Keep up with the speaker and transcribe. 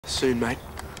Soon, mate.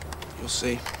 You'll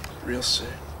see. Real soon.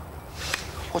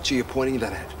 What are you pointing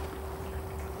that at?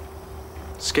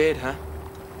 Scared, huh?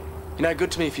 You're no good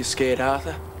to me if you're scared,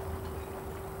 Arthur.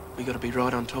 We gotta be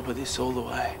right on top of this all the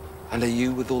way. And are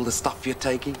you with all the stuff you're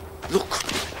taking? Look,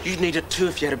 you'd need it too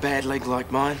if you had a bad leg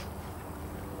like mine.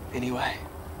 Anyway,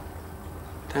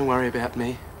 don't worry about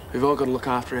me. We've all got to look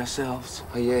after ourselves.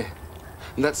 Oh, yeah.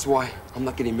 And that's why I'm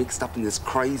not getting mixed up in this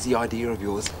crazy idea of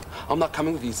yours. I'm not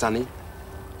coming with you, Sonny.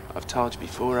 I've told you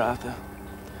before, Arthur.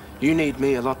 You need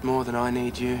me a lot more than I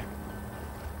need you.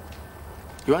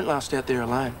 You won't last out there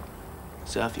alone.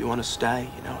 So if you want to stay,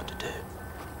 you know what to do.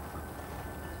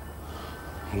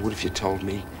 And what if you told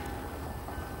me?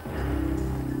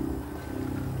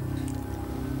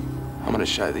 I'm gonna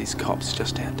show these cops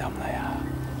just how dumb they are.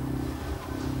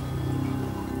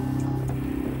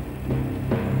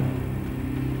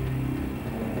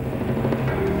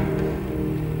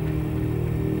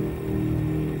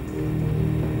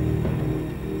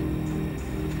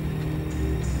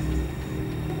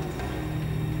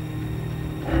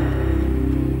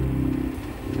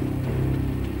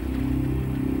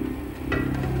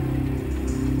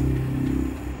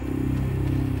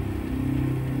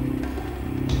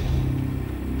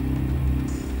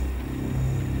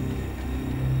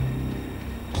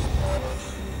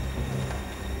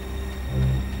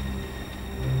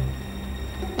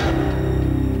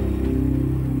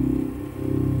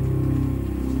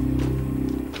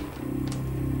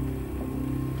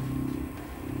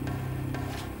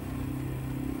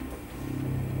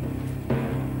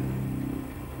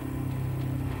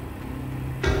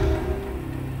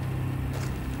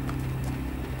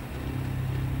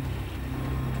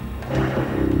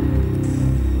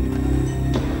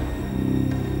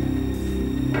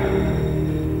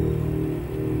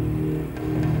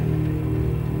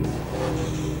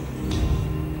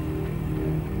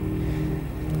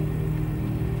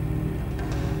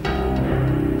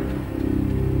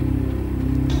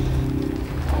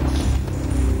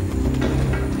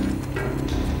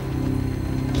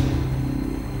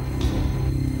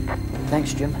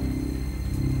 Thanks, Jim.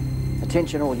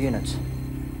 Attention all units.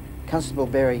 Constable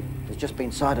Berry has just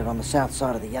been sighted on the south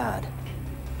side of the yard.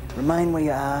 Remain where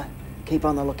you are. Keep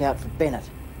on the lookout for Bennett.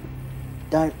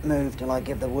 Don't move till I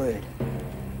give the word.